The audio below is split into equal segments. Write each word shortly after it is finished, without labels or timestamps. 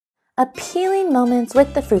Appealing moments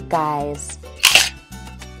with the Fruit Guys.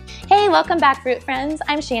 Hey, welcome back, fruit friends.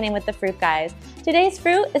 I'm Shannon with the Fruit Guys. Today's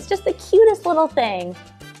fruit is just the cutest little thing.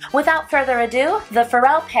 Without further ado, the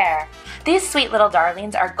Forelle Pear. These sweet little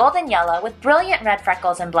darlings are golden yellow with brilliant red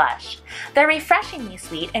freckles and blush. They're refreshingly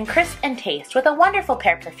sweet and crisp in taste with a wonderful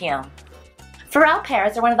pear perfume. Forelle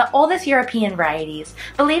pears are one of the oldest European varieties,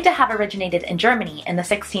 believed to have originated in Germany in the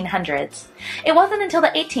 1600s. It wasn't until the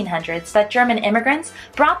 1800s that German immigrants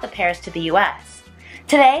brought the pears to the US.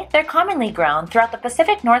 Today, they're commonly grown throughout the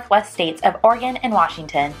Pacific Northwest states of Oregon and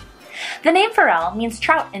Washington. The name Forelle means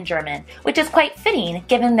trout in German, which is quite fitting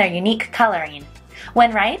given their unique coloring.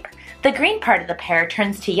 When ripe, the green part of the pear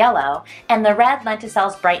turns to yellow and the red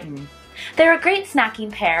lenticels brighten. They're a great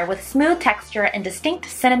snacking pear with smooth texture and distinct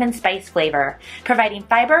cinnamon spice flavor, providing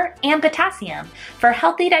fiber and potassium for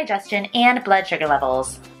healthy digestion and blood sugar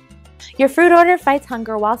levels. Your fruit order fights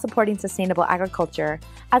hunger while supporting sustainable agriculture.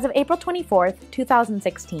 As of April 24th,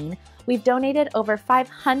 2016, we've donated over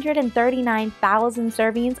 539,000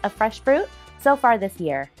 servings of fresh fruit so far this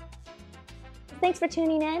year. Thanks for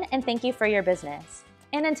tuning in and thank you for your business.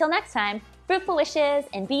 And until next time, fruitful wishes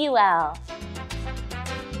and be well.